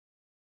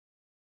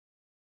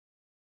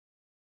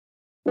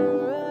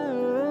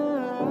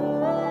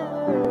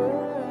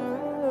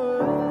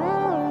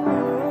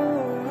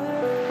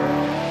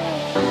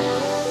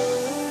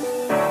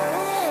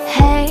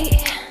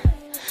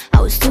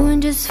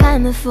was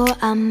fine before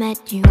I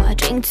met you. I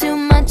drink too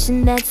much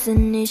and that's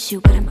an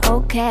issue, but I'm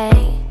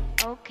okay.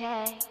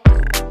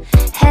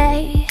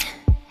 Hey,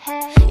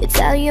 you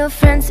tell your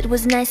friends it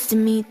was nice to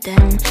meet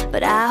them,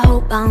 but I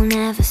hope I'll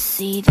never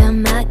see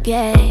them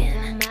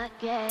again.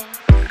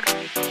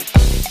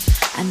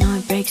 I know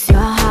it breaks your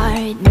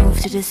heart.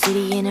 Moved to the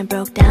city in a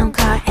broke down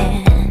car,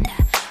 and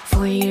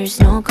 4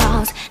 years no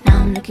calls. Now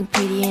I'm looking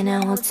pretty in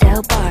a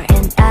hotel bar,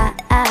 and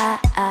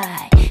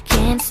I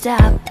can't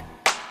stop.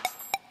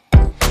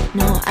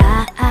 No,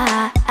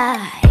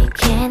 I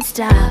can't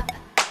stop.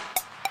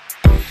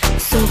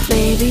 So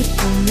baby,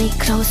 pull me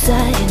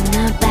closer in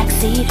the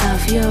backseat of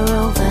your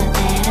Rover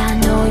that I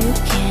know you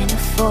can't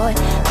afford.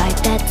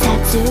 Bite that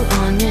tattoo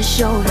on your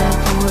shoulder.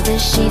 Pull the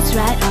sheets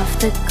right off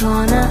the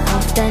corner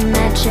of that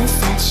mattress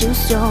that you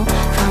stole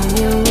from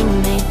your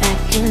roommate back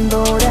in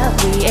Boulder.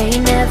 We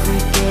ain't never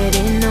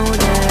getting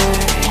older.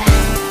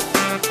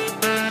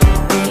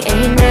 We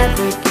ain't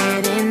never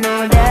getting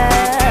older.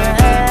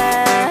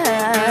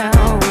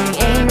 We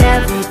ain't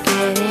never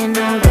getting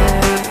older.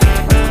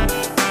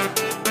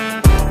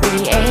 We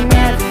ain't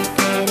never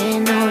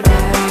getting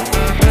older.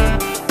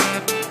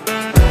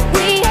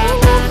 We ain't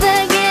never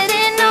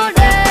getting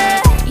older.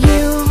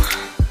 You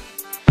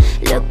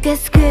look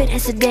as good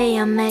as the day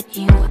I met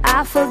you.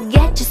 I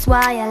forget just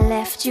why I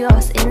left you. I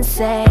was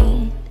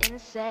insane.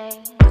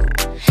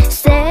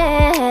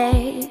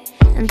 Stay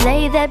and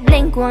play that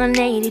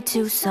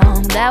Blink-182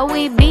 song that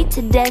we beat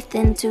to death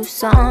in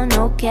Tucson,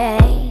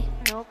 okay?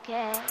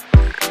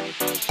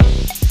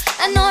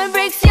 I know it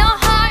breaks your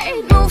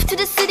heart. Moved to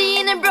the city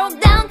in a broke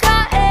down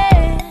car,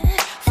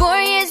 4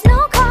 years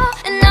no call,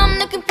 and I'm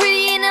looking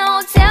pretty in a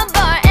hotel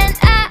bar, and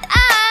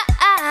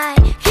I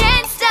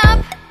can't stop.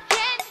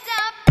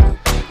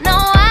 No,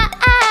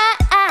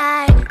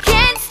 I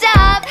can't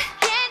stop.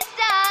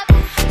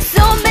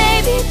 So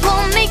baby,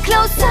 pull me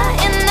closer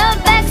in the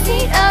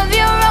backseat of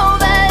your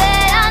Rover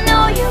that I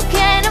know you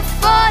can't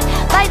afford.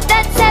 Bite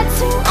that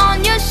tattoo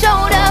on your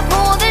shoulder.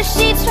 Pull the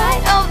sheets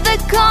right off the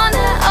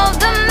corner of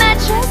the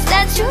mattress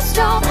that you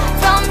stole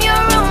from your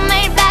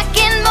roommate back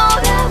in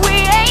Boulder. We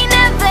ain't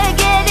never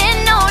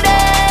getting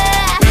older.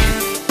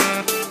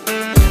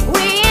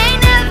 We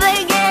ain't never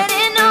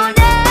getting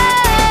older.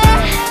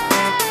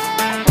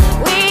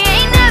 We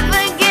ain't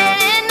never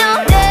getting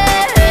older.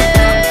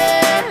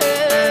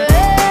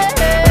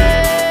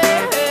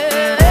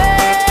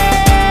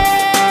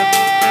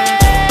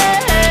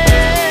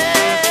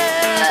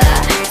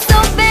 So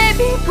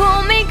baby,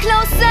 pull me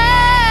closer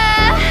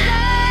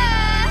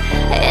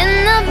in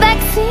the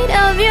backseat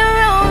of your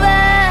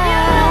Rover.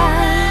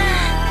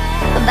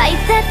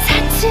 Bite that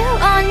tattoo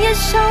on your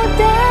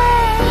shoulder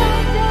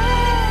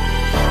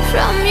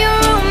from your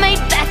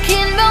roommate back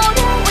in Boulder.